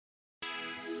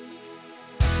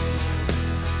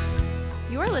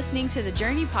You are listening to the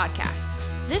Journey Podcast.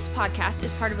 This podcast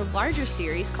is part of a larger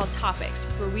series called Topics,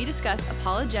 where we discuss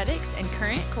apologetics and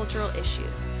current cultural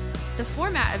issues. The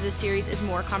format of this series is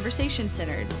more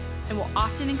conversation-centered and will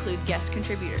often include guest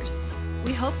contributors.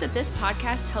 We hope that this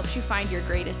podcast helps you find your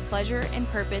greatest pleasure and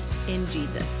purpose in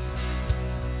Jesus.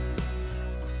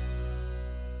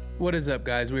 What is up,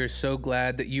 guys? We are so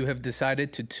glad that you have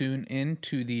decided to tune in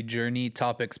to the Journey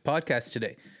Topics podcast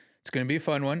today. It's going to be a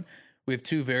fun one. We have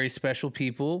two very special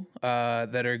people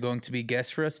that are going to be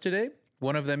guests for us today.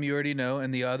 One of them you already know,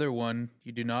 and the other one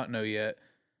you do not know yet,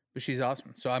 but she's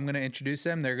awesome. So I'm going to introduce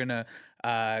them. They're going to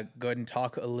go ahead and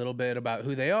talk a little bit about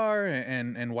who they are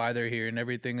and why they're here and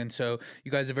everything. And so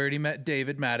you guys have already met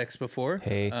David Maddox before.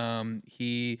 Hey.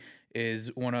 He is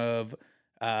one of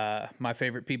my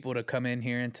favorite people to come in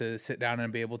here and to sit down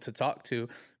and be able to talk to.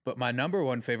 But my number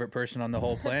one favorite person on the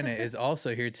whole planet is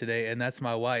also here today, and that's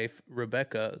my wife,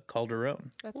 Zac Calderon.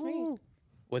 That's me.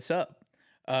 What's up?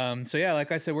 So yeah,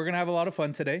 like I said, we're going to have a lot of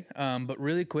fun today. But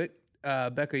really quick,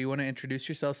 Becca, you want to introduce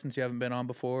yourself since you haven't been on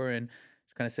before and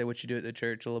just kind of say what you do at the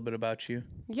church, a little bit about you?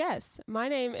 Yes, my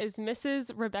name is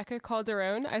Mrs. Rebecca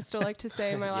Calderon. I still like to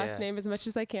say my last Yeah. name as much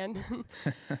as I can.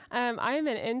 I am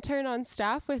an intern on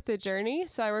staff with The Journey,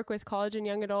 so I work with college and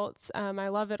young adults. I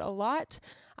love it a lot.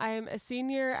 I am a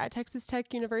senior at Texas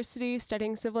Tech University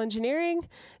studying civil engineering,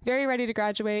 very ready to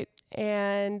graduate,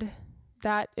 and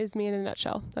that is me in a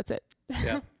nutshell. That's it.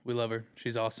 Yeah, we love her.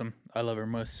 She's awesome. I love her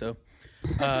most so.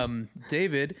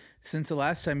 David, since the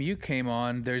last time you came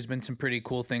on, there's been some pretty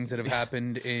cool things that have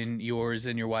happened in yours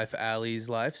and your wife Allie's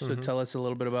life. So tell us a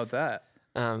little bit about that.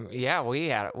 Yeah, we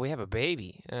have a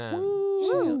baby.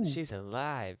 She's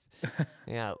alive.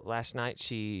 Yeah, last night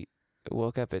she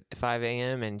woke up at 5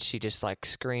 a.m. and she just like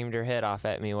screamed her head off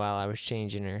at me while I was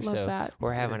changing her. Love so that.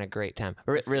 we're having a great time.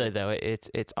 Really though,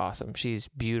 it's awesome. She's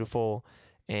beautiful,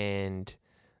 and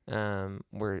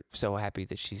we're so happy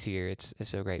that she's here. It's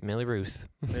so great. Millie Ruth.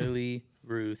 Millie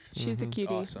Ruth. She's a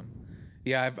cutie. Awesome.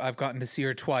 Yeah, I've gotten to see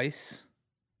her twice.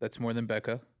 That's more than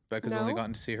Becca. Becca's only No.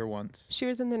 gotten to see her once. She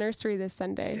was in the nursery this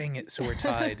Sunday. Dang it, so we're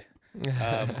tied.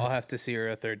 I'll have to see her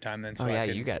a third time then, so I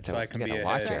can, you got to, so I can you be gotta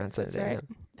watch ahead. her on Sunday. right.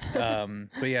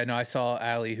 But yeah, no, I saw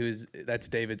Allie, that's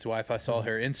David's wife. I saw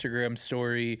her Instagram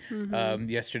story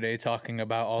yesterday talking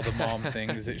about all the mom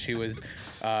things that she was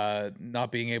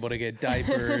not being able to get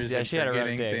diapers Yeah, and she had a rough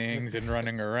forgetting day. things and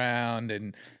running around,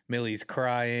 and Millie's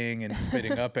crying and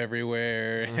spitting up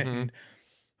everywhere. And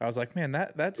I was like, man,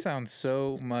 that sounds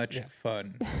so much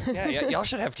fun. Yeah, y'all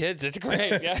should have kids. It's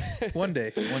great. Yeah. One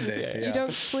day. Yeah. You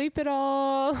don't sleep at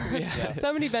all.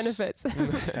 So many benefits.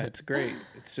 It's great.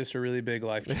 It's just a really big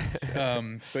life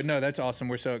change. But no, that's awesome.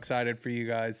 We're so excited for you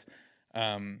guys.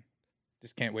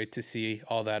 Just can't wait to see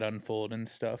all that unfold and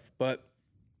stuff. But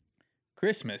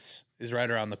Christmas is right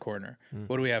around the corner.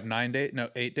 What do we have?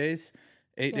 8 days?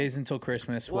 8 days until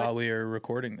Christmas while we are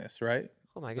recording this, right?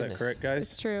 Oh my Is that goodness. correct, guys?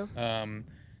 It's true.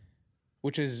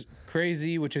 Which is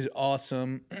crazy, which is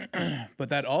awesome. But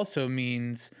that also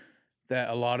means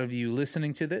that a lot of you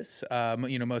listening to this,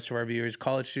 most of our viewers,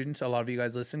 college students, a lot of you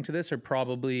guys listening to this are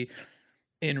probably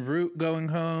en route going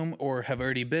home or have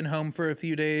already been home for a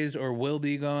few days or will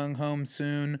be going home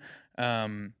soon.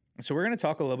 So we're going to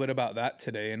talk a little bit about that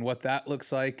today and what that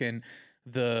looks like and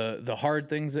the hard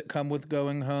things that come with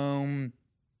going home.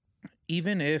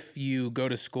 Even if you go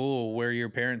to school where your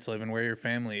parents live and where your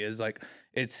family is, like,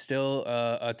 it's still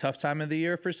a tough time of the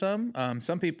year for some.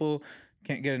 Some people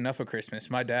can't get enough of Christmas.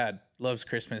 My dad loves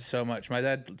Christmas so much. My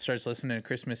dad starts listening to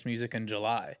Christmas music in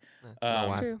July.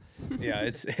 It's true. Yeah,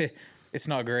 it's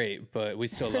not great, but we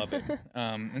still love it.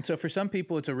 And so for some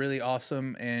people, it's a really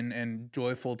awesome and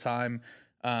joyful time.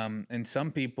 And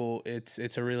some people,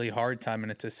 it's a really hard time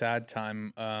and it's a sad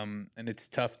time. And it's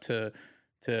tough to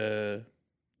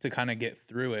kind of get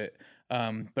through it.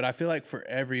 But I feel like for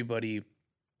everybody,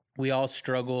 we all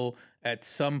struggle at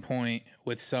some point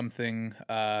with something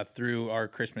through our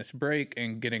Christmas break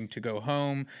and getting to go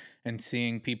home and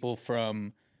seeing people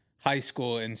from high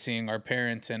school and seeing our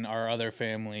parents and our other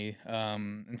family.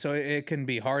 And so it can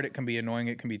be hard, it can be annoying,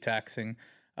 it can be taxing.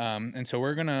 And so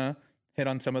we're going to hit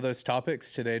on some of those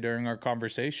topics today during our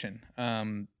conversation.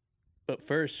 But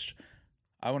first,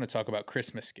 I want to talk about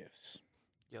Christmas gifts.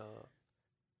 Yeah.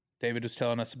 David was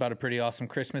telling us about a pretty awesome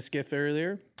Christmas gift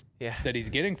earlier that he's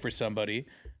getting for somebody.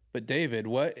 But David,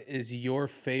 what is your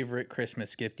favorite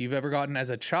Christmas gift you've ever gotten as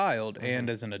a child and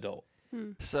as an adult?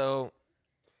 So,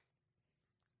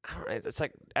 I don't know. It's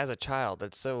like as a child,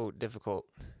 it's so difficult.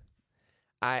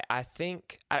 I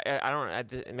think I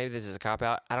don't. Maybe this is a cop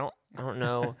out. I don't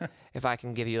know if I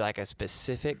can give you like a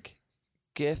specific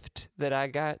gift that I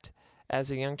got as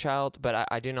a young child, but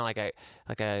I do know like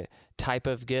a type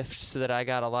of gifts that I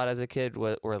got a lot as a kid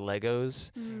were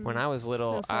Legos. When I was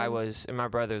little, and my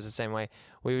brother was the same way.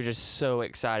 We were just so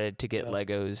excited to get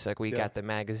Legos. Like we got the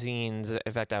magazines.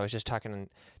 In fact, I was just talking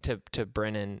to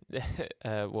Brennan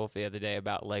Wolf the other day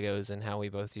about Legos and how we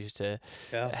both used to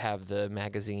have the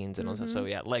magazines and all stuff. So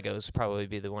yeah, Legos would probably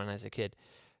be the one as a kid.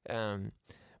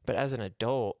 But as an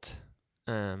adult,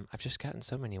 I've just gotten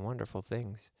so many wonderful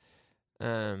things.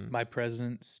 My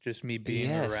presence, just me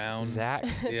being around. Zac.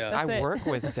 I work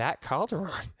with Zac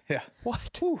Calderon. Yeah.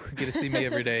 What? Woo, get to see me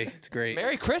every day. It's great.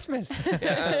 Merry Christmas.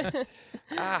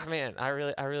 Man, I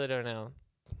really don't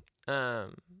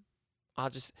know.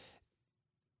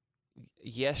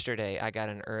 Yesterday I got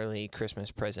an early Christmas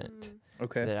present.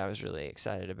 Okay. That I was really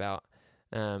excited about.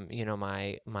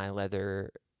 My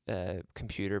leather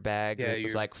computer bag that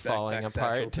was like falling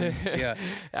apart.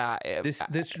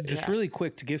 This really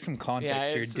quick to give some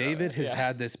context here. David has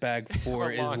had this bag for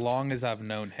as long as I've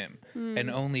known him, and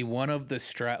only one of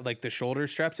the the shoulder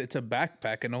straps. It's a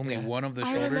backpack, and only one of the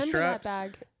shoulder straps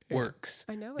works.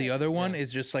 I know. The other one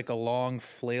is just like a long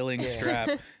flailing strap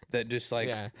that just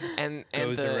like and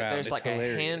goes around. There's it's like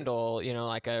hilarious. a handle,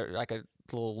 like a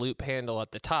little loop handle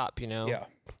at the top, Yeah.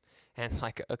 And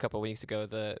like a couple of weeks ago,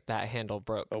 that handle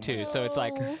broke too. So it's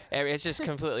like it's just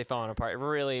completely falling apart. It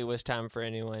really was time for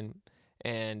a new one,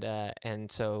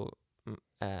 and so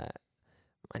my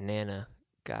Nana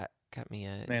got me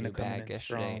a new bag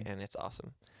yesterday, and it's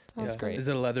awesome. It's great. Is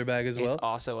it a leather bag as well? It's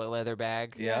also a leather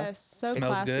bag. Yeah. Yes, so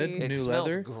Smells classy. good. It New smells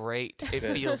leather. great. It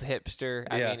feels hipster.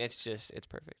 I mean, it's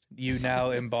perfect. You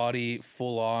now embody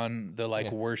full on the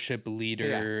worship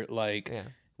leader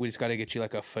We just got to get you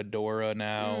like a fedora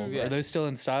now. Are those still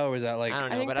in style, or is that like? I don't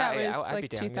know, I think but that I'd be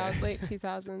down. 2000, late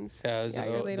 2000s. Yeah, it was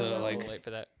you're late on that one. Late for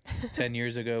that. 10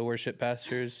 years ago worship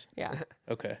pastors. Yeah.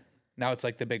 Okay. Now it's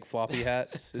like the big floppy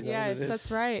hats. Is that what it is? That's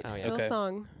right. Oh, yeah.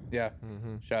 Hillsong. Yeah.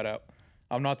 Shout out.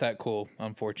 I'm not that cool,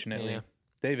 unfortunately. Yeah.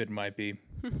 David might be.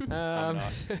 I'm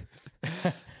not.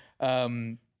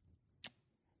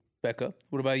 Becca,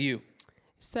 what about you?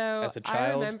 So As a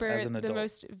child, I remember as an the adult?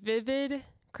 most vivid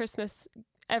Christmas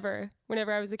ever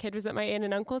whenever I was a kid was at my aunt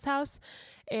and uncle's house,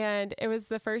 and it was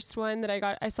the first one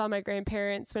that I saw my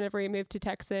grandparents whenever we moved to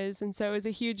Texas, and so it was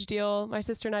a huge deal. My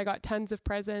sister and I got tons of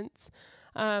presents.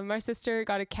 My sister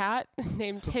got a cat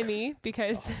named Timmy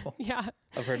because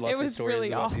I've heard lots it was of stories really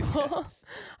about these awful. cats.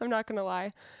 I'm not gonna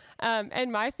lie.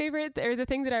 And my favorite, or the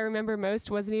thing that I remember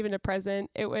most, wasn't even a present.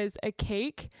 It was a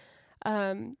cake,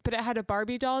 but it had a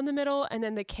Barbie doll in the middle, and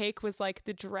then the cake was like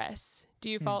the dress. Do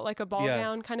you follow, like a ball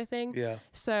gown kind of thing? Yeah.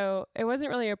 So it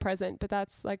wasn't really a present, but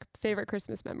that's like favorite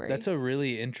Christmas memory. That's a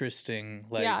really interesting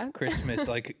Christmas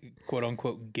quote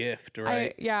unquote gift,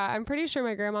 right? I'm pretty sure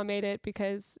my grandma made it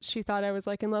because she thought I was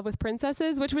like in love with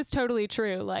princesses, which was totally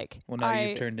true. Like, well, now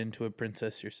you've turned into a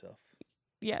princess yourself.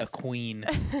 Yes. A queen.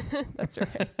 That's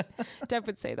right. Deb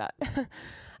would say that.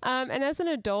 And as an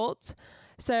adult,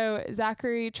 so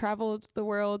Zachary traveled the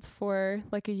world for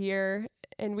like a year,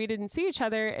 and we didn't see each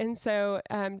other. And so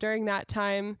during that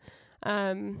time,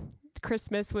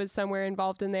 Christmas was somewhere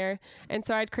involved in there. And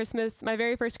so I had my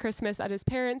very first Christmas at his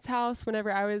parents' house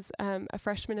whenever I was a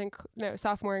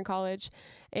sophomore in college.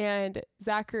 And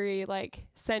Zachary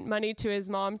sent money to his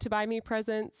mom to buy me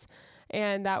presents.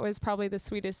 And that was probably the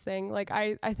sweetest thing. Like,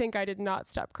 I think I did not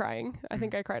stop crying. I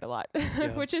think I cried a lot,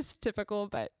 which is typical,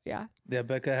 but yeah. Yeah,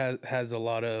 Becca has a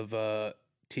lot of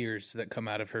tears that come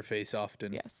out of her face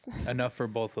often. Yes. Enough for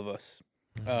both of us.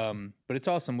 But it's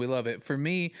awesome. We love it. For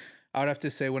me, I would have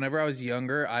to say whenever I was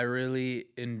younger, I really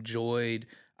enjoyed,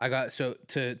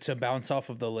 to bounce off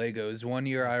of the Legos. One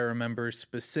year I remember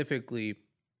specifically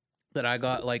that I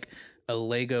got like a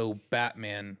Lego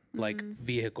Batman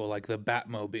vehicle, like the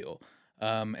Batmobile.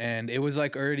 And it was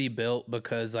like already built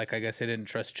because I guess I didn't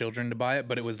trust children to buy it,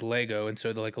 but it was Lego. And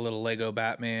so a little Lego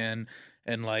Batman,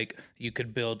 and you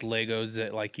could build Legos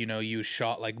that you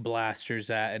shot blasters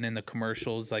at, and in the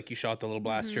commercials, you shot the little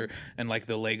blaster and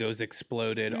the Legos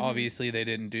exploded. Obviously they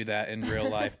didn't do that in real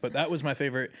life, but that was my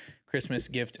favorite Christmas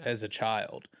gift as a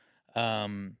child.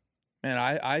 And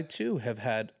I too have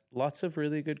had lots of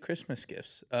really good Christmas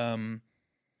gifts.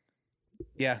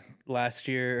 Last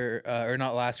year, or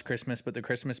not last Christmas, but the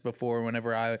Christmas before,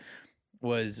 whenever I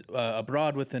was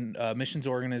abroad with a missions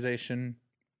organization,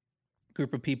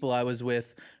 group of people I was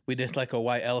with, we did a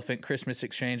white elephant Christmas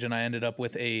exchange, and I ended up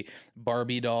with a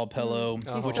Barbie doll pillow,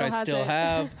 which I still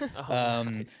have.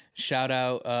 Nice. Shout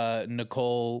out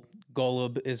Nicole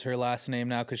Golub is her last name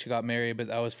now because she got married, but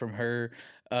that was from her.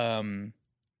 So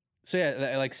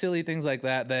yeah, silly things like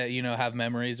that have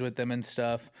memories with them and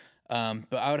stuff.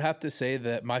 But I would have to say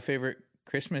that my favorite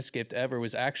Christmas gift ever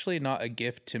was actually not a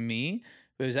gift to me.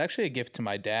 It was actually a gift to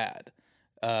my dad.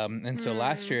 And so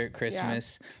last year at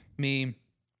Christmas, me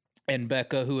and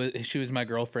Becca, she was my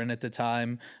girlfriend at the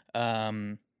time,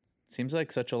 seems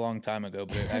like such a long time ago,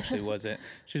 but it actually wasn't.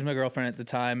 She was my girlfriend at the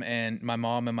time, and my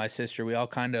mom and my sister, we all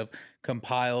kind of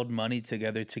compiled money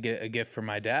together to get a gift for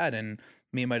my dad. And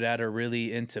me and my dad are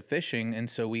really into fishing, and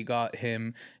so we got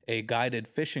him a guided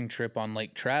fishing trip on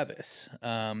Lake Travis.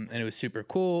 And it was super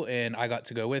cool, and I got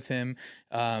to go with him,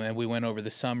 and we went over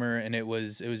the summer, and it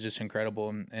was just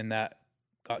incredible, and that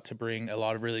got to bring a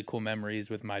lot of really cool memories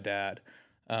with my dad.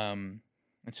 And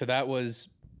so that was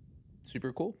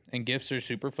super cool, and gifts are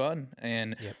super fun,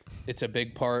 and it's a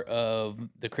big part of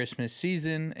the Christmas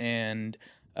season. And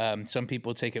some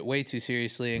people take it way too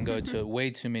seriously and go to way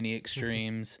too many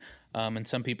extremes, and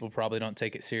some people probably don't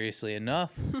take it seriously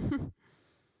enough.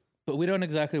 But we don't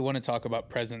exactly want to talk about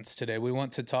presents today. We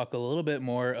want to talk a little bit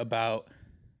more about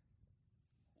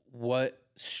what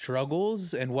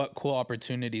struggles and what cool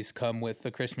opportunities come with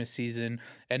the Christmas season,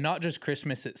 and not just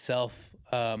Christmas itself,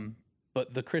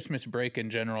 but the Christmas break in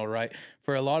general, right?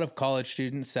 For a lot of college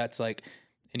students, that's like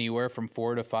anywhere from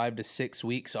 4 to 5 to 6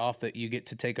 weeks off that you get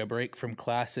to take a break from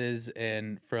classes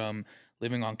and from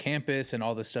living on campus and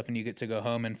all this stuff, and you get to go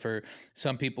home. And for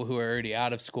some people who are already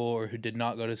out of school or who did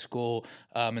not go to school,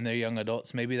 and they're young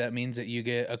adults, maybe that means that you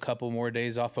get a couple more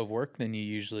days off of work than you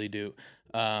usually do.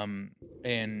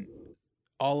 And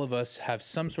all of us have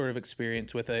some sort of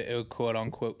experience with a quote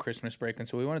unquote Christmas break. And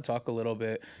so we want to talk a little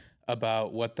bit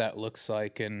about what that looks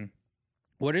like, and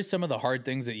what are some of the hard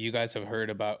things that you guys have heard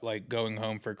about, like going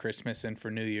home for Christmas and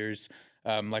for New Year's?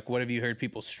 Like, what have you heard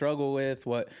people struggle with?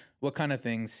 What kind of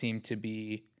things seem to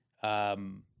be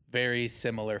very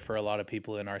similar for a lot of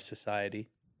people in our society?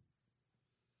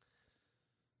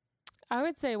 I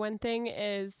would say one thing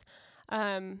is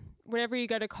whenever you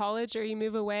go to college or you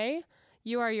move away,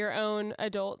 you are your own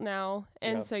adult now.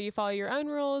 And so you follow your own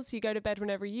rules. You go to bed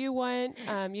whenever you want.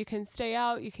 You can stay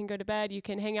out. You can go to bed. You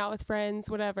can hang out with friends,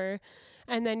 whatever.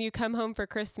 And then you come home for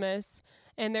Christmas.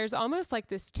 And there's almost like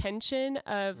this tension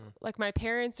of like, my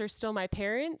parents are still my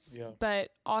parents, but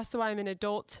also I'm an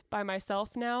adult by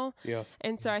myself now.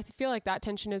 And so I feel like that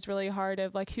tension is really hard,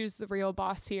 of like, who's the real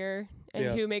boss here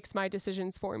and who makes my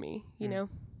decisions for me, you know?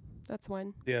 That's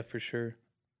one. Yeah, for sure.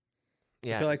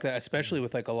 Yeah. I feel like that, especially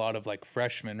with like a lot of like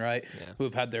freshmen, right? Who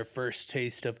have had their first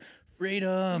taste of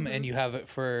freedom, and you have it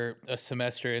for a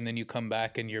semester, and then you come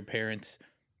back and your parents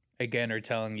again are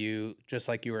telling you, just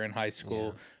like you were in high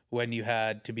school, when you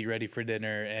had to be ready for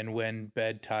dinner and when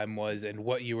bedtime was and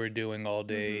what you were doing all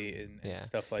day and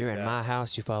stuff like that. You're in my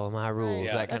house, you follow my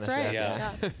rules, that kind of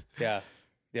stuff.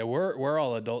 Yeah, we're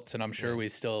all adults, and I'm sure we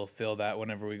still feel that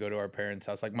whenever we go to our parents'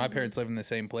 house. Like, my parents live in the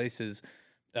same places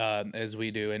as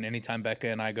we do, and anytime Becca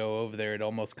and I go over there, it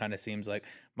almost kind of seems like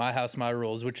my house, my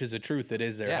rules, which is the truth. It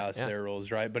is their house, their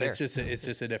rules, right? But it's just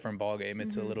a different ball game.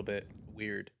 It's a little bit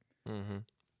weird.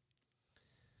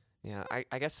 Yeah,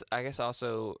 I guess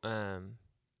also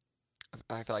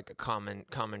I feel like a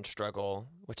common struggle,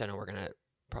 which I know we're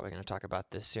probably gonna talk about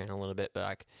this here in a little bit, but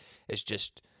like, it's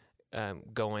just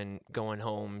going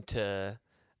home to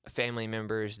family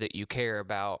members that you care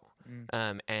about,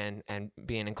 and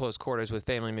being in close quarters with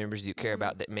family members that you care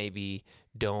about that maybe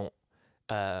don't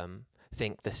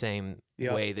think the same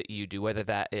way that you do, whether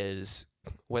that is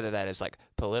like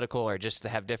political or just to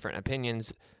have different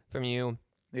opinions from you,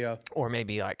 or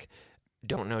maybe like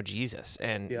don't know Jesus,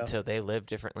 and so they live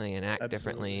differently and act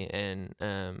differently, and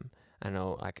I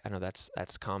know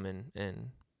that's common,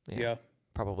 and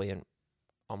probably in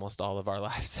almost all of our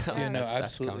lives.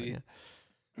 Absolutely.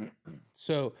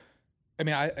 So, I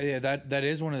mean, that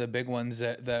is one of the big ones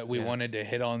that we wanted to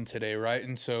hit on today, right?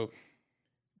 And so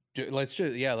let's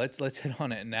hit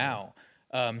on it now.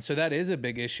 So that is a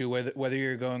big issue, whether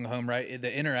you're going home, right?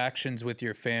 The interactions with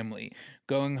your family,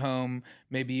 going home,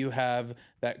 maybe you have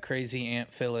that crazy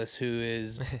Aunt Phyllis who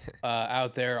is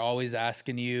out there always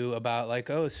asking you about like,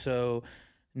 oh, so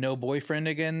no boyfriend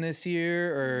again this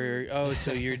year, or oh,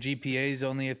 so your GPA is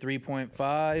only a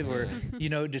 3.5,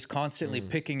 or just constantly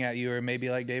picking at you, or maybe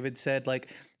like David said, like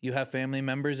you have family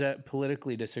members that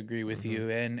politically disagree with you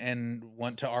and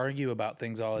want to argue about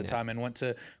things all the time and want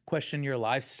to question your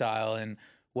lifestyle. And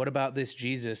what about this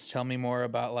Jesus? Tell me more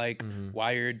about like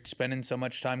why you're spending so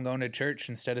much time going to church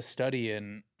instead of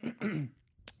studying.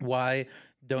 Why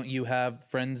don't you have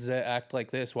friends that act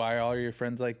like this? Why are all your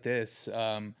friends like this?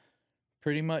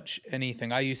 Pretty much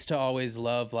anything. I used to always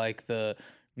love like the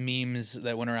memes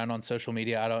that went around on social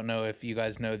media. I don't know if you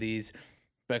guys know these,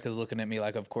 Becca's looking at me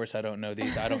like, of course I don't know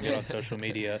these. I don't get on social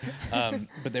media.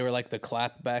 But they were like the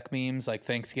clapback memes, like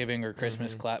Thanksgiving or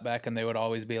Christmas clapback, and they would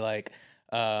always be like,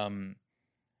 oh,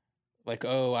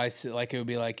 I see, like it would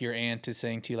be like your aunt is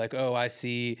saying to you, like, oh, I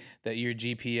see that your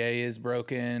GPA is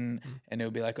broken, and it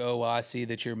would be like, oh, well, I see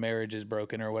that your marriage is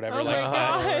broken or whatever. Oh like, my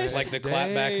gosh. like the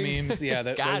clapback memes. Yeah,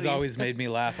 those always made me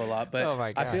laugh a lot. But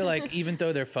I feel like even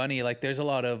though they're funny, like there's a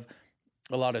lot of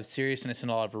seriousness and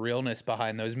a lot of realness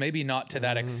behind those. Maybe not to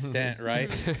that extent,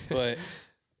 right? But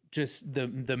just the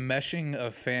meshing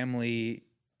of family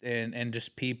and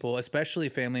just people, especially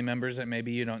family members that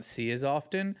maybe you don't see as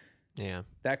often. Yeah,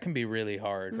 that can be really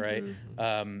hard, right?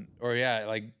 Or yeah,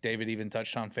 like David even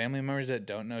touched on family members that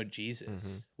don't know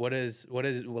Jesus. What is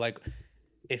like,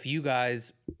 if you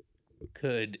guys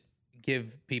could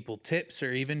give people tips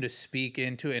or even to speak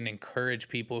into and encourage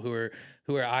people who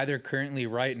are either currently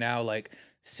right now like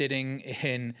sitting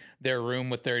in their room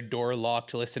with their door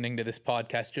locked listening to this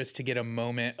podcast just to get a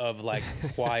moment of like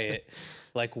quiet,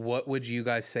 like what would you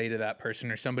guys say to that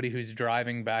person, or somebody who's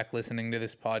driving back listening to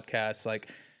this podcast, like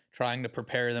trying to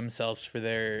prepare themselves for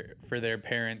their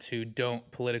parents who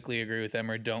don't politically agree with them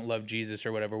or don't love Jesus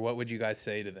or whatever? What would you guys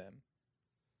say to them?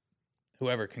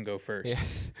 Whoever can go first. Yeah.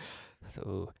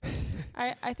 So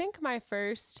I think my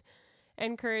first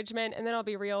encouragement, and then I'll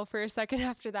be real for a second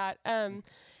after that,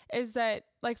 is that,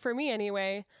 like, for me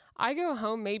anyway, I go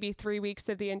home maybe 3 weeks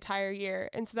of the entire year.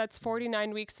 And so that's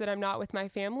 49 weeks that I'm not with my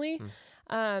family.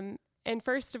 And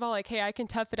first of all, like, hey, I can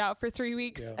tough it out for 3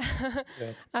 weeks,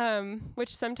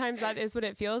 which sometimes that is what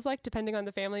it feels like, depending on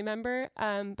the family member.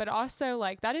 But also,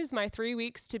 like, that is my 3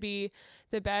 weeks to be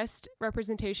the best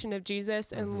representation of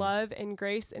Jesus and love and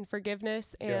grace and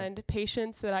forgiveness and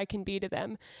patience that I can be to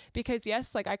them. Because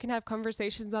yes, like, I can have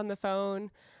conversations on the phone.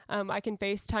 I can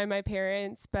FaceTime my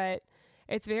parents, but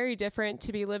it's very different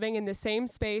to be living in the same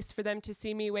space for them to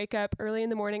see me wake up early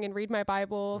in the morning and read my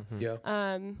Bible.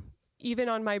 Even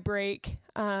on my break,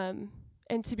 and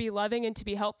to be loving and to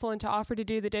be helpful and to offer to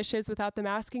do the dishes without them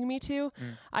asking me to.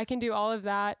 I can do all of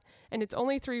that. And it's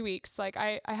only 3 weeks. Like,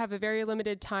 I have a very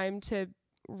limited time to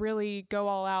really go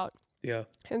all out. Yeah.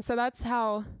 And so that's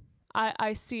how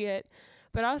I see it.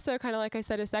 But also, kind of like I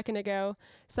said a second ago,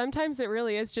 sometimes it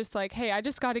really is just like, hey, I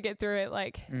just got to get through it.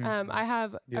 Like, I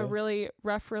have a really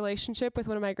rough relationship with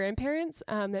one of my grandparents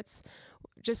that's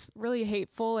just really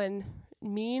hateful and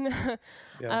mean.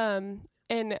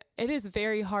 And it is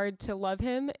very hard to love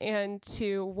him and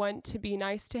to want to be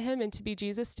nice to him and to be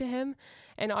Jesus to him.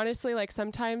 And honestly, like,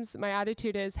 sometimes my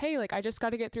attitude is, hey, like, I just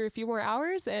got to get through a few more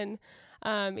hours. And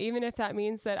even if that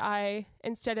means that I,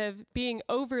 instead of being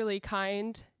overly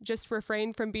kind, just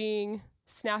refrain from being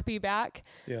snappy back.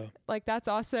 Like, that's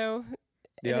also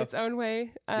in its own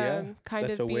way, kind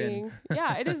that's of a being, win.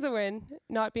 it is a win,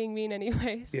 not being mean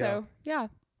anyway. So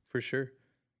For sure.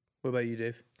 What about you,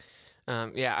 Dave?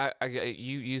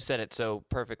 You said it so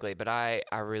perfectly, but I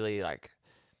really like,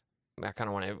 I kind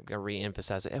of want to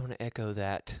re-emphasize it. I want to echo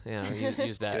that.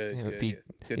 Use that.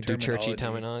 Good do churchy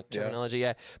terminology.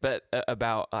 Yeah. But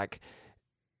about, like,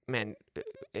 man,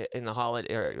 in the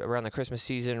holiday, around the Christmas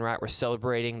season, right, we're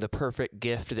celebrating the perfect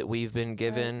gift that we've been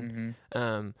given.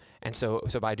 And so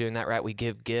by doing that, right, we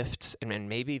give gifts, and then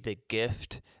maybe the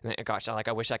gift, gosh,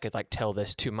 I wish I could, like, tell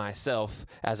this to myself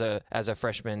as a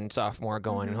freshman, sophomore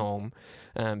going home,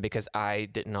 because I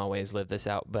didn't always live this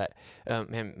out. But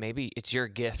man, maybe it's your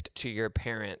gift to your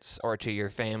parents or to your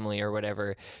family or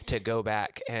whatever to go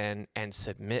back and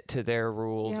submit to their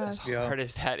rules, as hard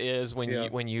as that is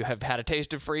when you have had a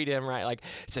taste of freedom, right? Like,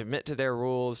 submit to their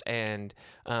rules and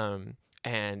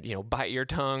bite your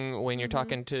tongue when you're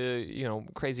talking to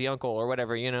crazy uncle or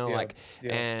whatever,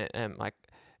 and like,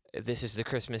 this is the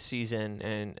Christmas season,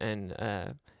 and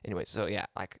anyway, so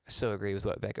like, so agree with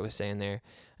what Becca was saying there.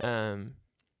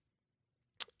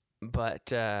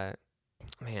 But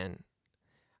man,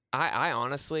 I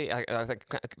honestly, I think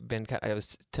I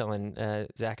was telling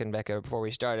Zach and Becca before we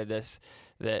started this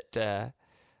that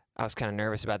I was kind of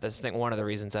nervous about this. I think one of the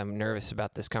reasons I'm nervous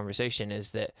about this conversation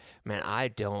is that, man, I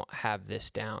don't have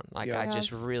this down. Like, I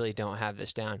just really don't have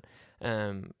this down.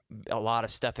 A lot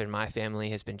of stuff in my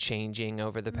family has been changing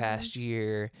over the past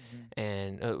year,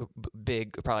 and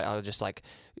probably I'll just like,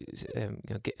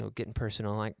 getting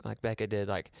personal, like Becca did.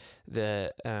 Like,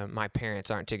 my parents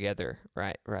aren't together,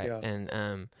 right,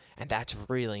 and that's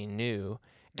really new.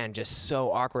 And just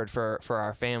so awkward for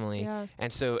our family,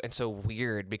 and so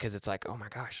weird, because it's like, oh my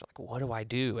gosh, like, what do I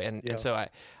do? And so I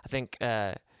think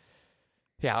I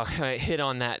hit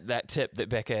on that tip that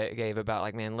Becca gave about,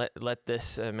 like, man, let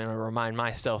this remind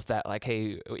myself that, like,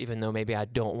 hey, even though maybe I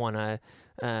don't want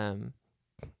to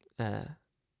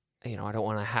I don't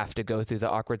want to have to go through the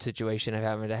awkward situation of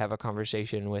having to have a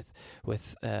conversation with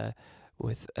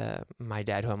my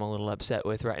dad, who I'm a little upset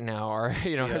with right now, or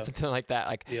or something like that.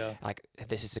 Like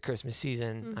this is the Christmas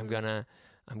season. Mm-hmm.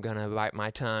 I'm gonna bite my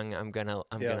tongue. I'm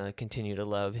gonna continue to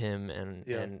love him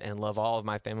and love all of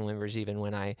my family members, even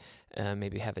when I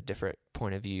maybe have a different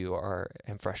point of view or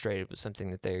am frustrated with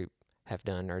something that they have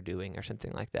done or doing or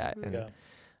something like that.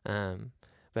 And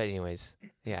but anyways,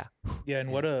 yeah. Yeah, and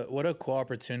what a cool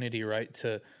opportunity, right?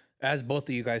 To, as both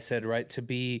of you guys said, right, to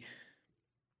be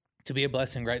a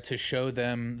blessing, right? To show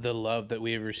them the love that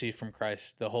we have received from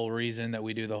Christ. The whole reason that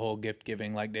we do the whole gift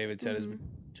giving, like David said, is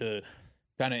to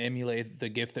kind of emulate the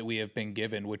gift that we have been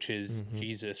given, which is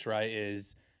Jesus, right?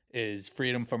 Is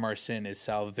freedom from our sin, is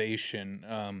salvation.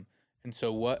 And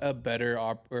so what a better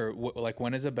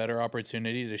when is a better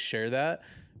opportunity to share that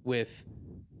with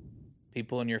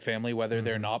people in your family, whether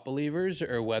they're not believers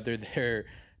or whether they're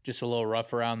just a little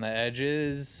rough around the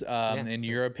edges, in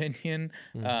your opinion,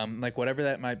 like whatever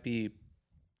that might be.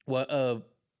 What a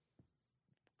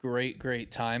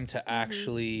great time to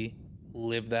actually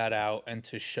live that out and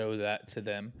to show that to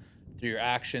them through your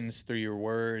actions, through your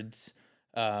words,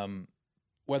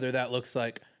 whether that looks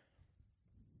like,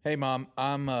 hey mom,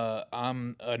 I'm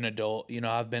an adult,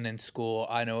 I've been in school,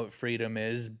 I know what freedom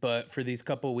is, but for these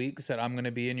couple weeks that I'm going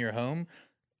to be in your home,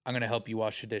 I'm going to help you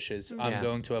wash the dishes. I'm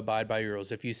going to abide by your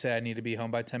rules. If you say I need to be home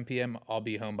by 10 p.m., I'll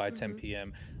be home by 10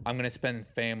 p.m. I'm going to spend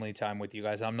family time with you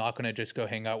guys. I'm not going to just go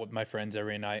hang out with my friends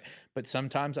every night, but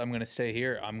sometimes I'm going to stay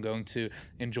here. I'm going to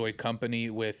enjoy company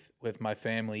with my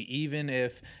family, even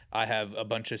if I have a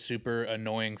bunch of super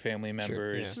annoying family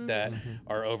members that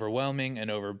are overwhelming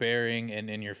and overbearing and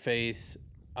in your face.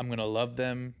 I'm going to love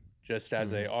them just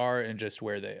as they are and just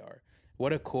where they are.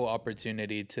 What a cool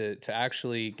opportunity to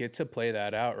actually get to play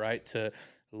that out, right? To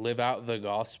live out the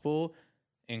gospel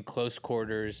in close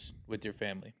quarters with your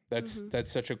family. That's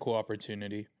such a cool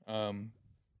opportunity. Well,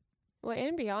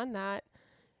 and beyond that,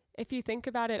 if you think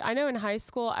about it, I know in high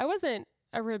school, I wasn't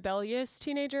a rebellious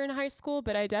teenager in high school,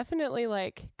 but I definitely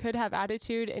could have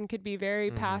attitude and could be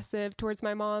very passive towards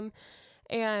my mom.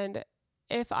 And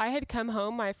if I had come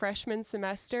home my freshman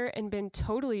semester and been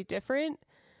totally different,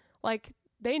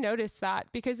 they notice that,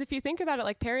 because if you think about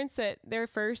it, parents that their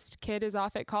first kid is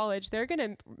off at college, they're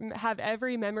going to have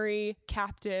every memory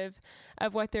captive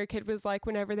of what their kid was like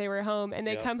whenever they were home, and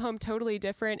they come home totally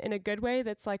different in a good way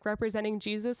that's representing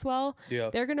Jesus well.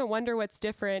 They're going to wonder what's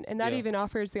different, and that even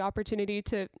offers the opportunity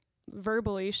to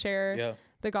verbally share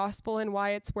the gospel and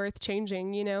why it's worth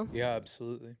changing, Yeah,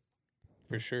 absolutely.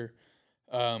 For sure.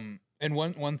 And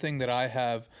one thing that I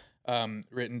have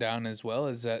written down as well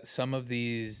is that some of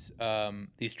these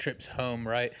trips home,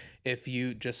 right? If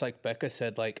you, just like Becca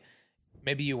said,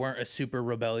 maybe you weren't a super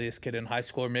rebellious kid in high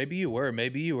school, or maybe you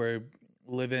were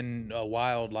living a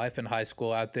wild life in high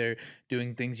school, out there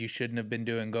doing things you shouldn't have been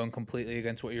doing, going completely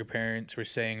against what your parents were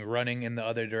saying, running in the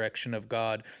other direction of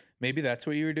God. Maybe that's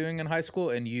what you were doing in high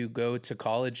school, and you go to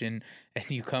college and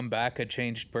you come back a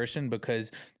changed person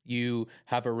because you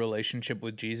have a relationship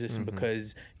with Jesus and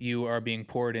because you are being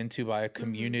poured into by a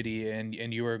community and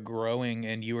you are growing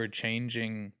and you are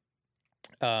changing.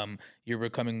 You're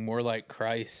becoming more like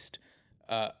Christ.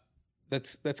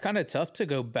 That's kind of tough to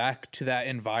go back to that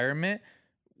environment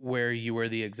where you were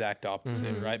the exact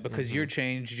opposite, right? Because you're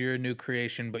changed, you're a new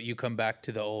creation, but you come back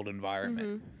to the old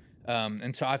environment.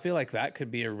 And so I feel like that could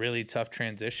be a really tough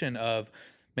transition of,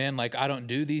 man, I don't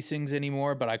do these things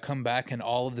anymore, but I come back and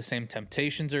all of the same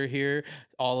temptations are here.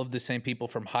 All of the same people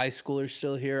from high school are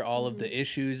still here. All of the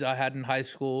issues I had in high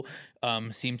school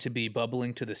seem to be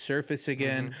bubbling to the surface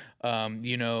again.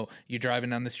 You're driving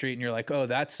down the street and you're like, oh,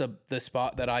 that's the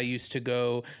spot that I used to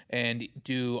go and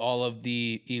do all of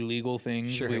the illegal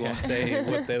things. We won't say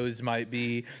what those might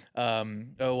be.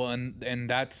 And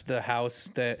that's the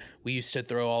house that we used to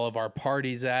throw all of our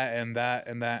parties at, and that.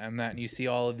 And you see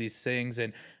all of these things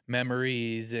and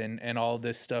memories and all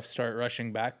this stuff start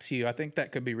rushing back to you. I think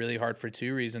that could be really hard for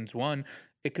two reasons. One,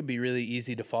 it could be really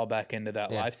easy to fall back into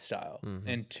that lifestyle.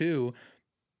 And two,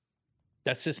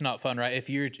 that's just not fun, right? If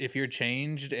you're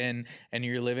changed and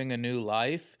you're living a new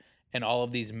life and all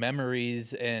of these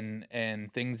memories and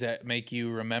things that make you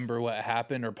remember what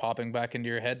happened are popping back into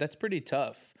your head, that's pretty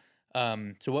tough.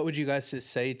 So what would you guys just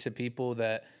say to people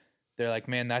that they're like,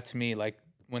 man, that's me? Like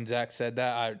when Zac said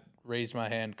that, I raised my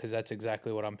hand because that's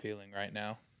exactly what I'm feeling right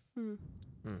now.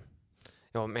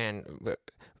 Oh man,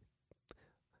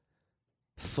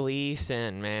 flee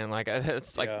sin, man.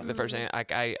 That's the first thing.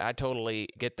 I totally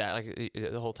get that.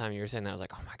 The whole time you were saying that, I was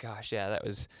like, oh my gosh, yeah, that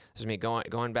was me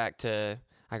going back to.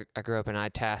 I grew up in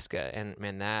Itasca, and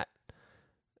man,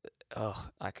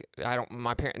 like I don't,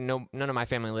 none of my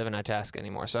family live in Itasca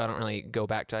anymore, so I don't really go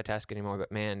back to Itasca anymore.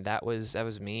 But man, that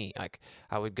was me. Like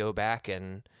I would go back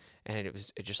and it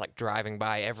was just like driving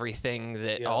by everything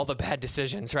that all the bad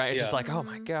decisions, right? It's just like, oh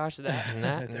my gosh, that and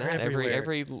that and that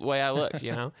every way I look,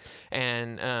 you know,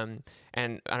 and I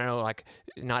don't know, like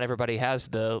not everybody has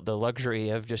the luxury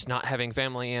of just not having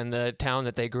family in the town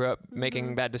that they grew up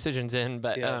making bad decisions in,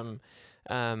 but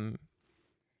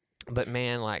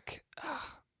man, like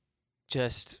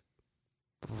just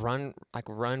run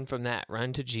from that,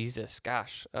 run to Jesus.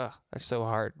 Gosh, that's so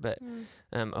hard, but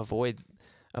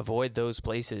avoid those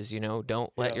places, you know.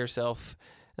 Don't let yourself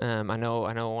I know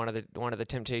one of the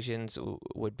temptations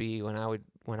would be when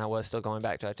I was still going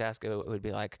back to Itasca, it would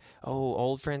be like, oh,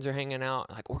 old friends are hanging out,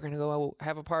 like we're gonna go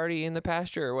have a party in the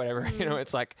pasture or whatever. You know,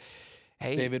 it's like,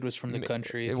 hey, David was from the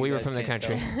country. We were from the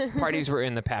country. Parties were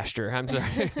in the pasture. I'm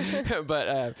sorry.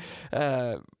 but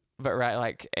right,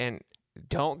 like, and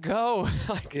don't go.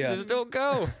 Like, just don't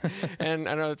go. And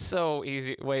I know it's so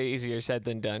easy, way easier said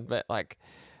than done, but like,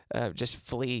 just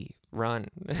flee, run.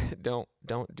 Don't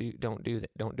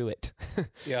do it.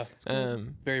 Yeah.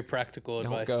 Very practical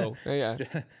advice. Don't go. Yeah.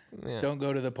 Don't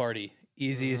go to the party.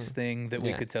 Easiest thing that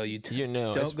we could tell you to.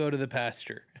 Don't go to the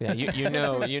pasture. Yeah. You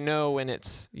know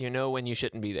when you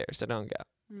shouldn't be there, so don't go.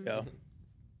 Yeah.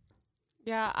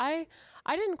 Yeah, I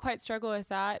didn't quite struggle with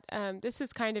that. This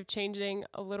is kind of changing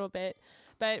a little bit.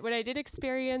 But what I did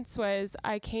experience was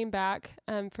I came back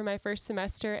for my first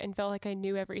semester and felt like I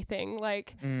knew everything.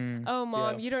 Like, oh,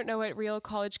 Mom, you don't know what real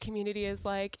college community is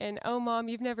like. And, oh, Mom,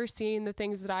 you've never seen the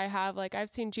things that I have. Like,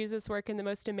 I've seen Jesus work in the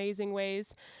most amazing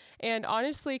ways. And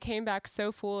honestly came back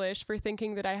so foolish for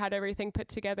thinking that I had everything put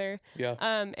together. Yeah.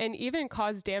 And even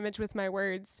caused damage with my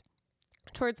words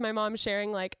towards my mom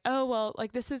sharing like, oh, well,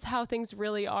 like this is how things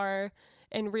really are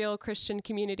in real Christian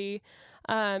community.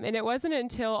 And it wasn't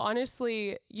until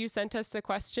honestly you sent us the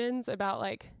questions about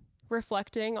like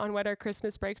reflecting on what our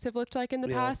Christmas breaks have looked like in the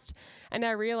past. And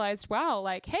I realized, wow,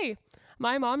 like, hey,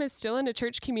 my mom is still in a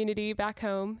church community back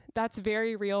home. That's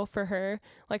very real for her.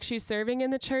 Like she's serving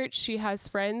in the church. She has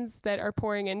friends that are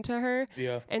pouring into her.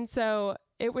 Yeah. And so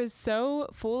it was so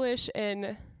foolish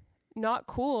and not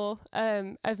cool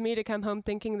of me to come home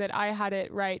thinking that I had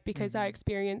it right because I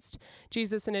experienced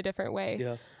Jesus in a different way.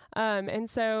 Yeah. And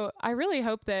so I really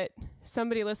hope that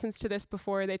somebody listens to this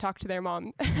before they talk to their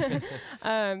mom,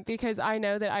 because I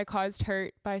know that I caused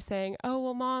hurt by saying, oh,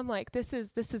 well, Mom, like this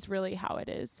is really how it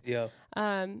is. Yeah.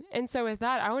 And so with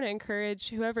that, I want to encourage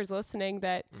whoever's listening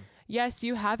that yes,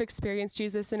 you have experienced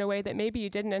Jesus in a way that maybe you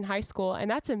didn't in high school, and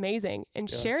that's amazing. And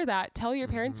share that, tell your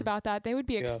parents about that. They would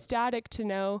be ecstatic to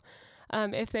know,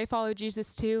 if they follow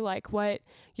Jesus too, like what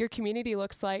your community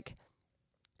looks like.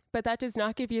 But that does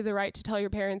not give you the right to tell your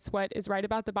parents what is right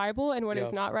about the Bible and what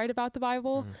is not right about the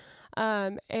Bible.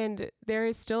 And there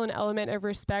is still an element of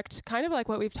respect, kind of like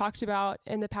what we've talked about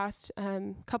in the past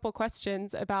couple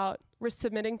questions about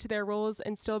submitting to their rules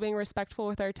and still being respectful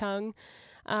with our tongue,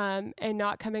 and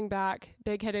not coming back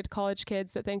big-headed college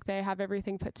kids that think they have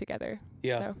everything put together.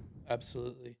 Yeah,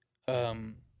 absolutely.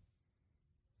 No,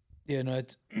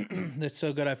 it's it's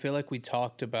so good. I feel like we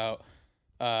talked about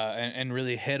and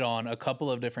really hit on a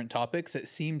couple of different topics that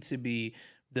seem to be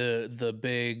the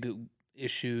big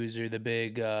issues or the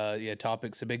big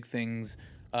topics, the big things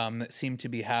that seem to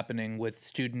be happening with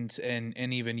students and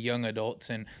even young adults.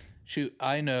 And shoot,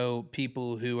 I know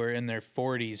people who are in their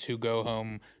 40s who go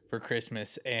home for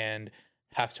Christmas and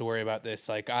have to worry about this.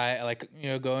 Like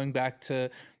going back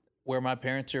to where my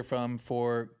parents are from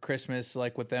for Christmas,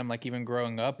 like with them, like even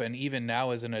growing up and even now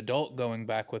as an adult going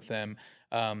back with them,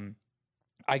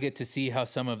 I get to see how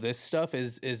some of this stuff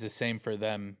is the same for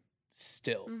them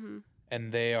still.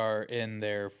 And they are in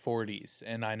their 40s.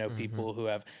 And I know people who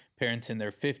have parents in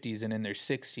their 50s and in their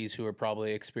 60s who are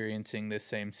probably experiencing this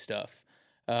same stuff.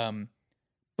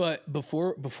 But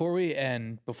before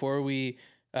we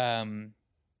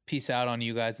peace out on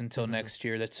you guys until next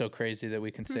year, that's so crazy that we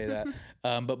can say that.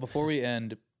 But before we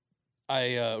end,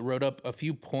 I wrote up a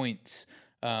few points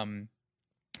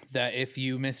that if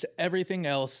you missed everything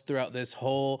else throughout this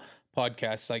whole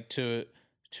podcast, like to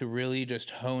really just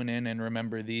hone in and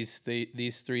remember these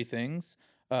three things.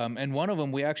 And one of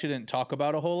them we actually didn't talk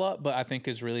about a whole lot, but I think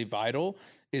is really vital,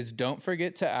 is don't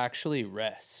forget to actually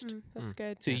rest. That's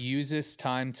good. To use this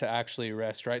time to actually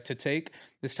rest, right? To take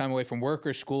this time away from work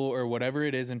or school or whatever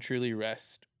it is and truly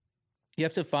rest. You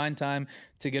have to find time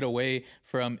to get away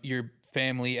from your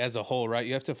family as a whole, right?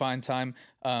 You have to find time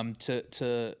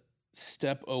to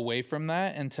step away from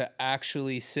that and to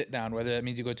actually sit down, whether that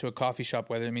means you go to a coffee shop,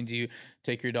 whether it means you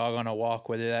take your dog on a walk,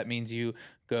 whether that means you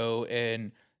go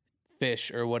and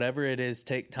fish or whatever it is,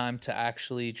 take time to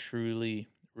actually truly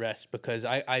rest, because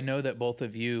I know that both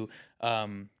of you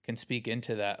can speak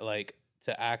into that, like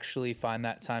to actually find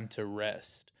that time to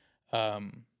rest.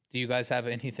 Do you guys have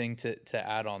anything to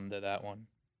add on to that one?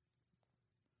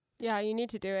 Yeah, you need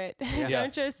to do it. Yeah.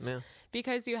 Don't just Yeah.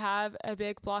 because you have a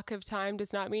big block of time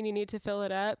does not mean you need to fill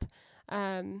it up.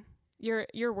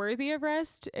 You're worthy of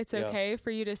rest. It's Yeah. okay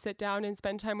for you to sit down and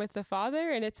spend time with the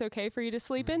Father, and it's okay for you to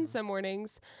sleep in some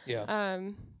mornings. Yeah.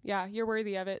 Yeah, you're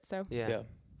worthy of it. So Yeah.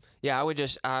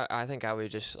 I think I would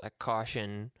just like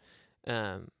caution,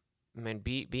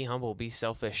 be humble, be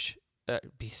selfish.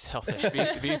 Be selfish.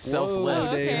 Be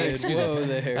selfless. Whoa, David. Excuse Whoa me.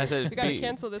 there. I said we gotta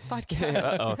cancel this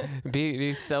podcast. Uh-oh.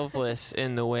 Be selfless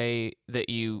in the way that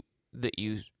you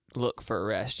look for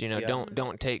rest. You know, Yeah.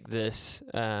 don't take this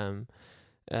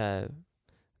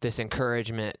this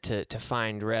encouragement to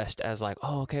find rest as like,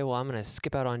 oh, okay, well, I'm gonna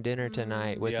skip out on dinner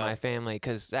tonight with Yeah. my family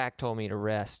because Zach told me to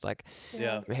rest. Like,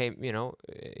 Yeah. hey,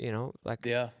 like,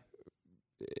 Yeah.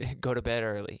 go to bed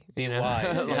early. Be you know?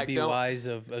 wise. Yeah, Like, be wise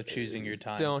of choosing your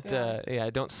time.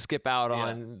 Don't skip out Yeah.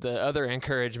 on the other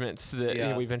encouragements that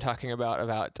Yeah. we've been talking about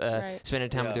Right.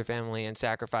 spending time with Yeah. your family and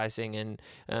sacrificing and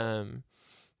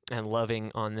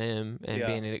loving on them and Yeah.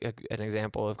 being an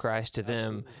example of Christ to them,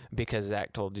 Absolutely. because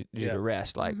Zach told you Yeah. to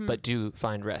rest. Like, but do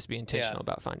find rest. Be intentional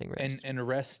Yeah. about finding rest. And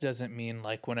rest doesn't mean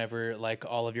like whenever like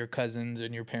all of your cousins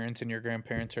and your parents and your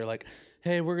grandparents are like,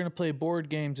 hey, we're going to play board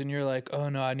games. And you're like, oh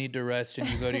no, I need to rest. And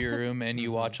you go to your room and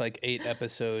you watch like 8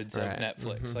 episodes Right. of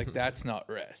Netflix. Like that's not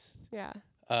rest. Yeah.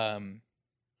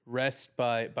 Rest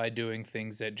by doing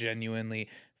things that genuinely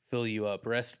fill you up.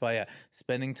 Rest by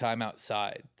spending time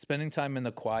outside, spending time in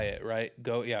the quiet, right?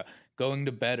 Going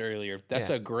to bed earlier. That's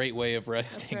Yeah. a great way of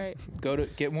resting.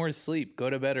 right. Get more sleep, go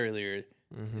to bed earlier.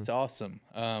 It's awesome.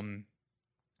 And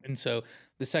so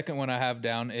the second one I have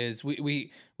down is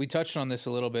we touched on this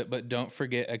a little bit, but don't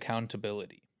forget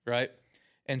accountability, right?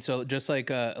 And so just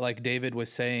like David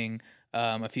was saying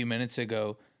a few minutes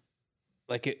ago,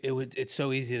 like it's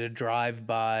so easy to drive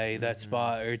by that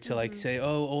spot or to like say,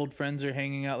 oh, old friends are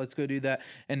hanging out, let's go do that.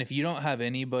 And if you don't have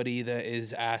anybody that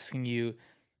is asking you,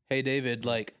 hey, David,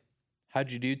 like,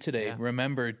 how'd you do today? Yeah.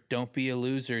 Remember, don't be a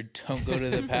loser. Don't go to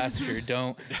the pasture.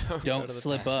 Don't go to the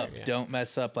slip pasture, up. yeah. Don't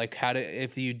mess up. Like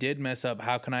if you did mess up,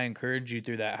 how can I encourage you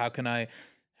through that? How can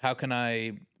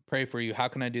I pray for you? How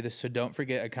can I do this? So don't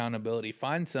forget accountability.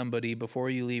 Find somebody before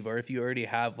you leave, or if you already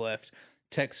have left,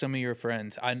 text some of your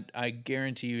friends. I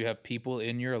guarantee you have people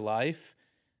in your life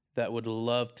that would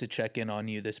love to check in on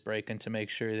you this break and to make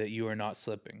sure that you are not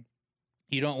slipping.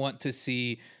 You don't want to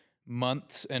see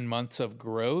months and months of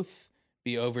growth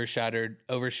be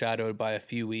overshadowed by a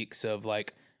few weeks of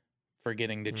like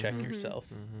forgetting to check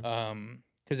yourself.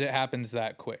 Because it happens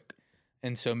that quick.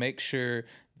 And so make sure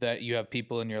that you have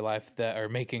people in your life that are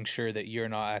making sure that you're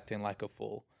not acting like a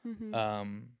fool.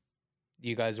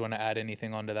 You guys want to add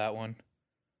anything onto that one?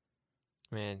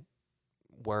 Man,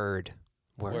 word.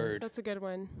 That's a good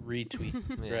one. Retweet,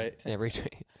 Yeah. right? Yeah,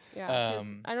 retweet. Yeah.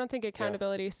 'Cause I don't think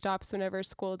accountability stops whenever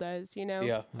school does, you know?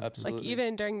 Yeah, absolutely. Like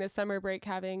even during the summer break,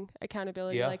 having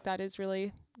accountability Yeah. like that is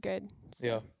really good. So.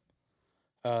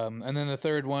 Yeah. And then the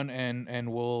third one,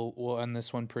 and we'll end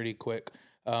this one pretty quick.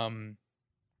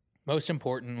 Most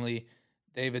importantly,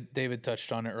 David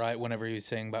touched on it, right? Whenever he was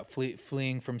saying about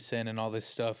fleeing from sin and all this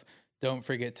stuff, don't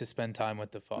forget to spend time with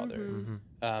the Father.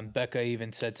 Becca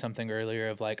even said something earlier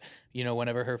of like,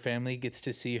 whenever her family gets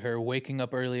to see her waking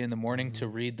up early in the morning to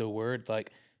read the Word,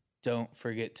 like, don't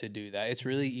forget to do that. It's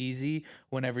really easy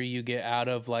whenever you get out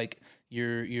of like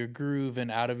your groove and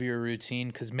out of your routine,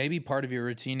 because maybe part of your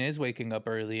routine is waking up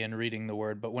early and reading the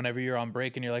Word, but whenever you're on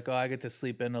break and you're like, oh, I get to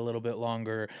sleep in a little bit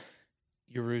longer,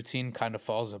 your routine kind of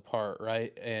falls apart,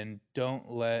 right? And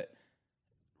don't let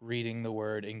reading the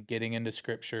Word and getting into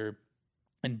Scripture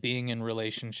and being in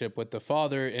relationship with the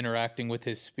Father, interacting with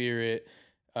His Spirit,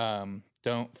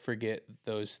 don't forget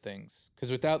those things.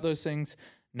 Because without those things,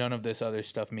 none of this other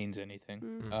stuff means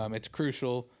anything. It's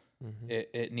crucial.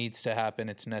 It needs to happen.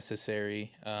 It's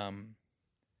necessary. And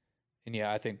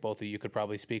yeah, I think both of you could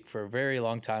probably speak for a very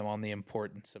long time on the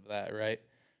importance of that, right?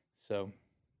 So,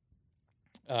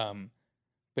 but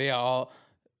yeah,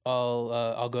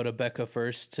 I'll go to Becca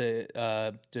first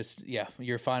to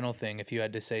your final thing. If you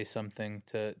had to say something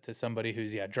to somebody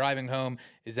who's driving home,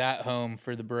 is at home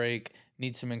for the break,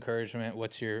 needs some encouragement,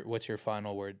 what's your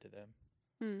final word to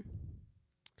them?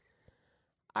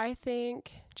 I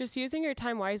think just using your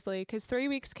time wisely, because 3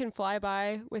 weeks can fly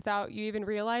by without you even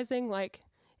realizing. Like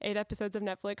 8 episodes of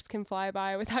Netflix can fly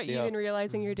by without you even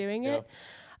realizing you're doing it.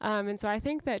 And so I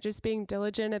think that just being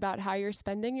diligent about how you're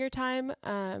spending your time,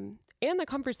 and the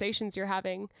conversations you're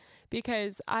having.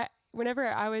 Because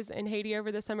whenever I was in Haiti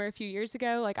over the summer a few years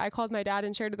ago, like I called my dad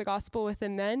and shared the gospel with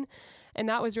him then, and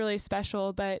that was really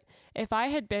special. But if I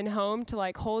had been home to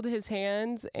like hold his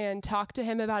hands and talk to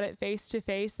him about it face to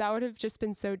face, that would have just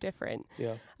been so different.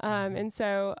 Yeah. And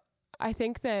so I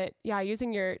think that,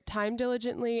 using your time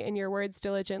diligently and your words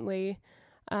diligently,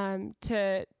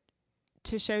 to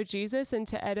show Jesus and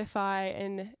to edify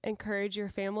and encourage your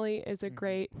family is a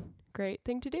great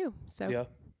thing to do. So Yeah.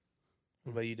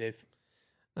 What about you, Dave?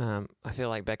 I feel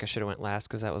like Becca should have went last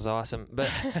because that was awesome.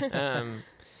 But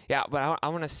but I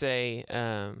want to say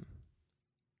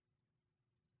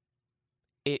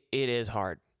it is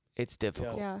hard. It's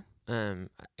difficult. Yeah.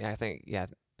 I think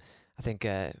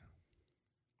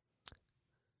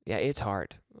it's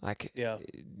hard. Like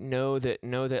know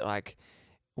that like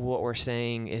what we're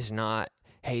saying is not,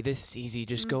 hey, this is easy.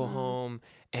 Just go home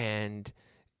and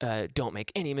don't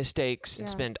make any mistakes and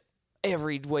spend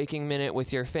every waking minute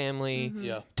with your family,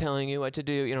 telling you what to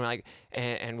do, like,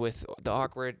 and with the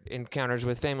awkward encounters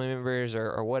with family members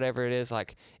or whatever it is,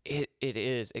 like it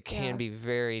can be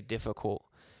very difficult.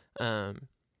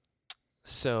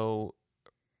 So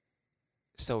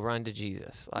run to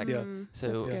Jesus. Like,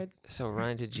 so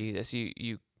run to Jesus.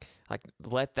 You like,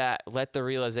 let the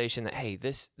realization that, hey,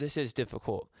 this is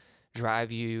difficult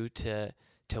drive you to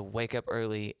wake up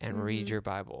early and read your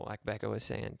Bible, like Becca was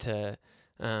saying, to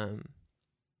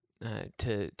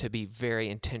be very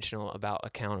intentional about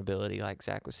accountability, like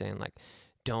Zach was saying, like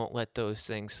don't let those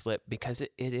things slip because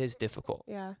it is difficult.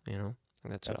 Yeah.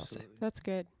 That's what I'll say. That's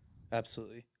good.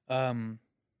 Absolutely.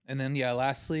 And then,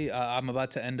 lastly, I'm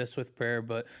about to end us with prayer,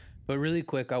 but really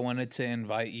quick, I wanted to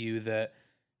invite you that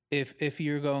if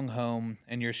you're going home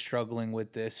and you're struggling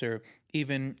with this, or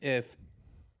even if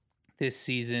this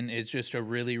season is just a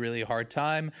really, really hard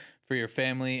time for your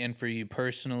family and for you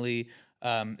personally,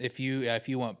 if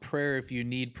you want prayer, if you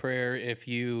need prayer, if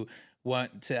you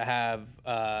want to have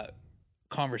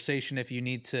conversation, if you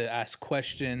need to ask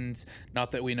questions,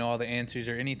 not that we know all the answers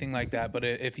or anything like that, but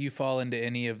if you fall into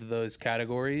any of those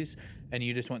categories and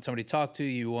you just want somebody to talk to,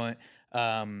 you want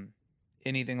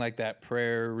anything like that,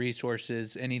 prayer,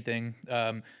 resources, anything,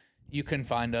 you can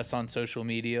find us on social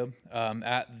media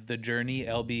at The Journey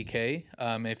LBK.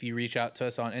 If you reach out to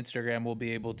us on Instagram, we'll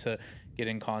be able to get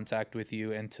in contact with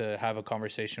you and to have a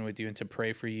conversation with you and to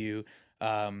pray for you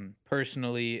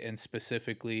personally and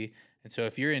specifically. And so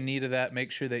if you're in need of that, make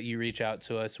sure that you reach out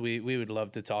to us. We would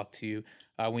love to talk to you.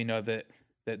 We know that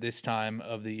this time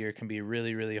of the year can be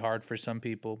really, really hard for some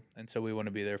people, and so we want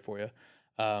to be there for you.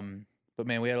 But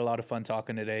man, we had a lot of fun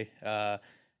talking today,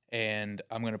 and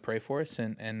I'm going to pray for us,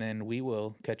 and then we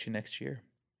will catch you next year.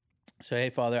 So,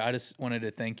 hey, Father, I just wanted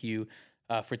to thank you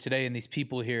for today and these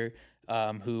people here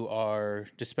who are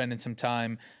just spending some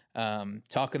time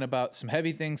talking about some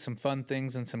heavy things, some fun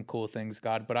things, and some cool things,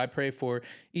 God. But I pray for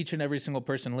each and every single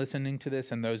person listening to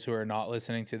this and those who are not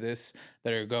listening to this,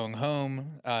 that are going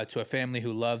home to a family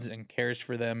who loves and cares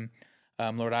for them.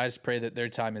 Lord, I just pray that their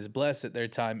time is blessed, that their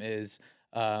time is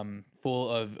full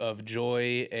of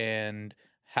joy and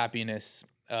happiness,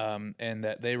 and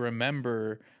that they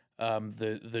remember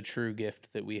the true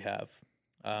gift that we have.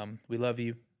 We love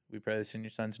you. We pray this in your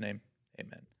Son's name.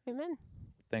 Amen. Amen.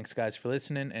 Thanks, guys, for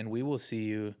listening, and we will see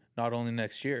you not only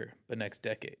next year, but next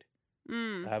decade.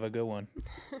 Have a good one.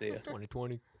 See ya.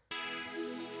 2020.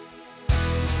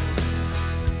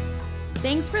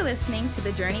 Thanks for listening to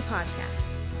The Journey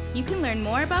Podcast. You can learn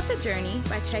more about The Journey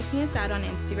by checking us out on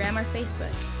Instagram or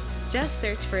Facebook. Just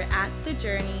search for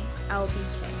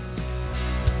 @TheJourneyLBK.